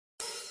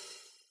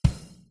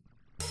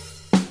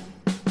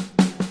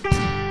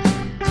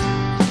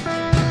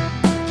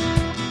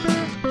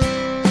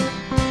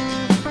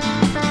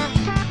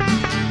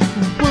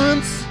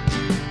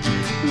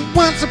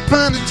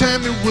upon a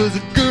time there was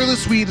a girl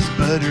as sweet as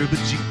butter, but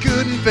she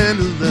couldn't find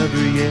a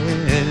lover yet.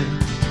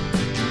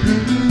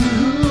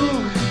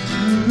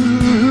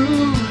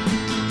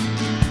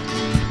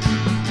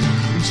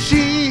 And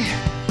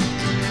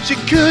she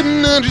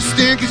couldn't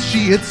understand, 'cause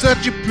she had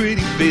such a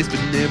pretty face but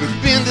never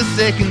been to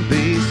second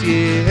base,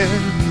 yeah.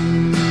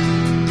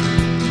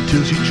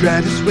 Till she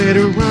tried to sweat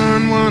her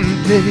on one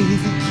day,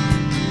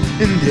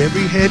 and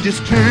every head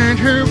just turned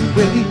her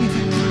way.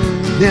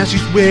 Now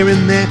she's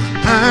wearing that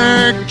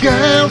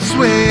Argyle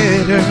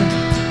sweater.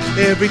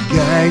 Every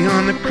guy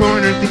on the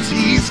corner thinks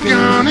he's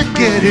gonna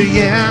get her,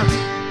 yeah.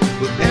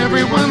 Well,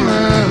 everyone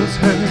loves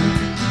her.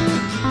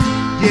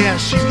 Yeah,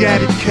 she's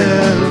got it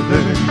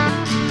covered.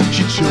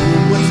 She'd show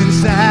them what's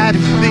inside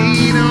if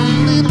they'd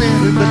only let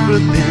her. But for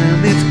them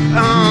it's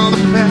all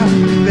about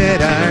that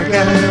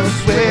Argyle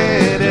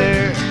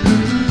sweater.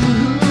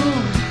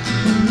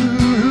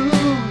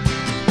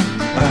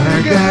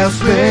 Argyle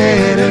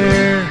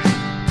sweater.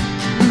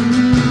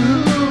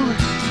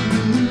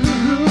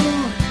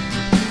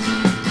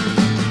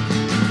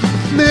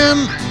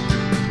 Them,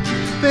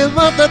 they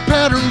love that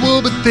pattern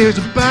wool, but there's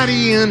a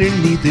body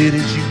underneath it,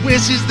 and she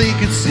wishes they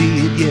could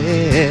see it,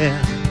 yeah.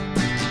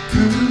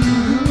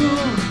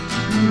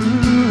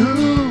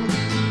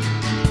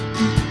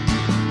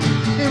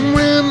 And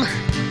when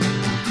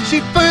she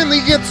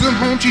finally gets them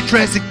home, she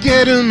tries to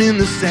get them in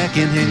the sack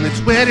and hang that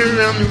sweater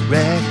on the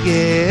rack,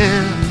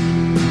 yeah.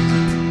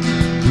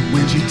 But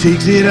when she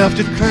takes it off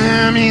to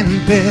climb in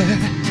bed,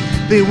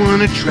 they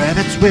wanna try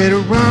that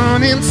sweater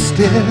on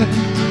instead.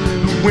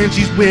 When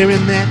she's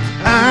wearing that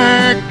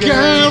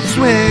Argyle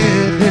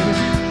sweater,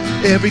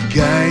 every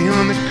guy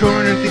on the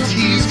corner thinks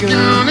he's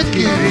gonna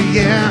get her,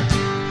 yeah.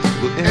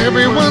 Well,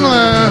 everyone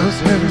loves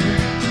her.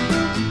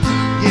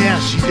 Yeah,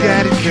 she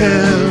got it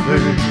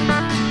covered.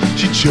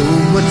 She'd show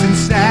them what's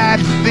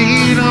inside if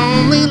they'd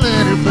only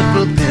let her. But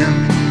for them,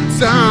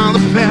 it's all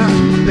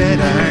about that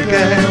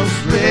Argyle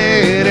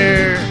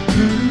sweater.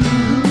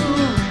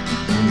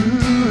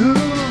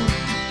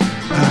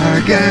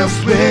 Argyle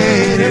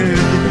sweater.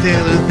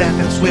 Tell her that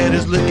that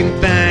sweater's looking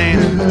fine.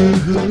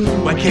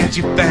 Why can't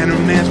you find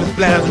romance with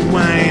flowers and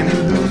wine?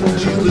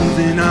 She's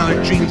losing all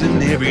her dreams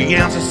and every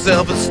ounce of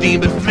self-esteem,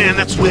 but man,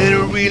 that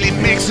sweater really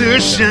makes her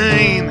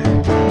shine.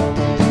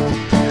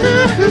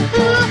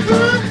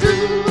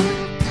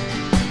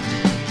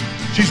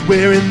 She's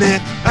wearing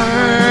that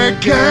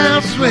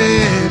Argyle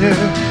sweater.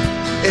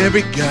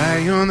 Every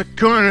guy on the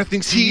corner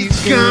thinks he's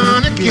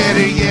gonna get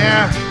her,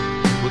 yeah.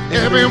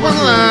 Well, everyone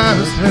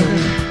loves her.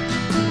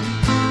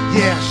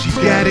 Yeah, she's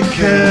got it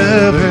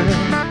covered.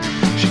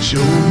 She'd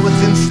show them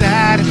what's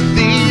inside if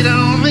they'd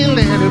only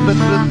let her. But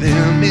for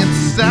them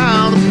it's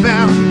all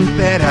about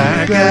that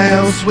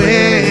Argyle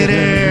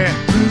sweater.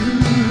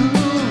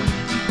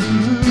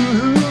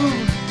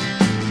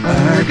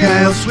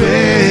 Argyle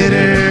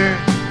sweater.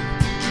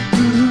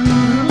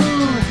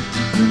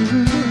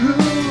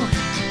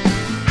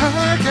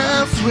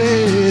 Argyle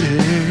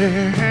sweater.